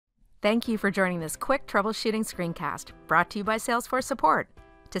Thank you for joining this quick troubleshooting screencast brought to you by Salesforce Support.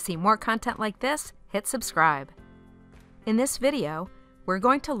 To see more content like this, hit subscribe. In this video, we're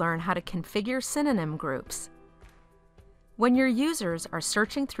going to learn how to configure synonym groups. When your users are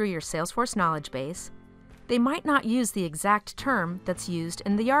searching through your Salesforce knowledge base, they might not use the exact term that's used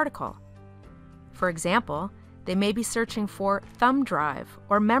in the article. For example, they may be searching for thumb drive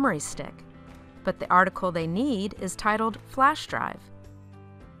or memory stick, but the article they need is titled flash drive.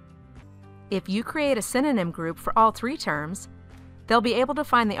 If you create a synonym group for all three terms, they'll be able to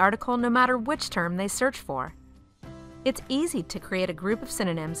find the article no matter which term they search for. It's easy to create a group of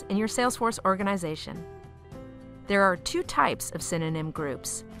synonyms in your Salesforce organization. There are two types of synonym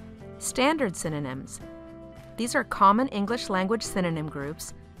groups. Standard synonyms. These are common English language synonym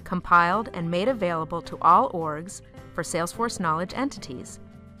groups compiled and made available to all orgs for Salesforce knowledge entities.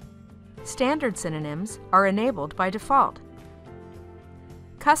 Standard synonyms are enabled by default.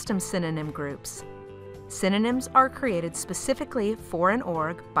 Custom synonym groups. Synonyms are created specifically for an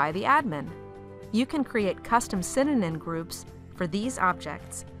org by the admin. You can create custom synonym groups for these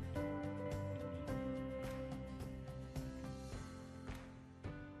objects.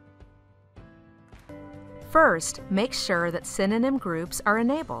 First, make sure that synonym groups are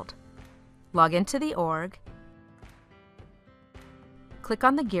enabled. Log into the org, click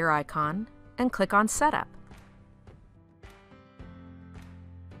on the gear icon, and click on Setup.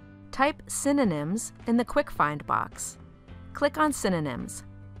 Type Synonyms in the Quick Find box. Click on Synonyms.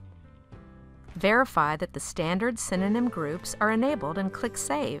 Verify that the standard synonym groups are enabled and click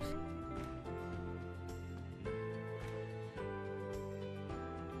Save.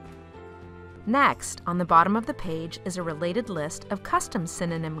 Next, on the bottom of the page is a related list of custom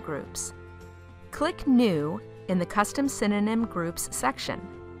synonym groups. Click New in the Custom Synonym Groups section.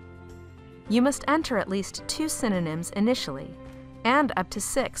 You must enter at least 2 synonyms initially, and up to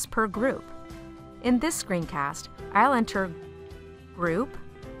 6 per group. In this screencast, I'll enter group,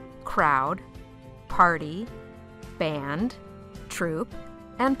 crowd, party, band, troop,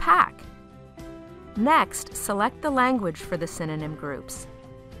 and pack. Next, select the language for the synonym groups.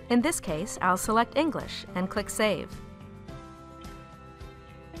 In this case, I'll select English and click Save.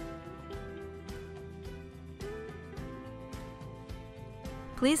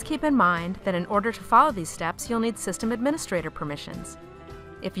 Please keep in mind that in order to follow these steps, you'll need system administrator permissions.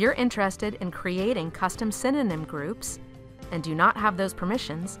 If you're interested in creating custom synonym groups and do not have those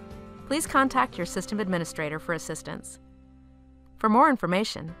permissions, please contact your system administrator for assistance. For more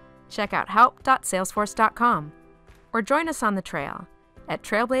information, check out help.salesforce.com or join us on the trail at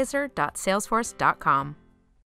trailblazer.salesforce.com.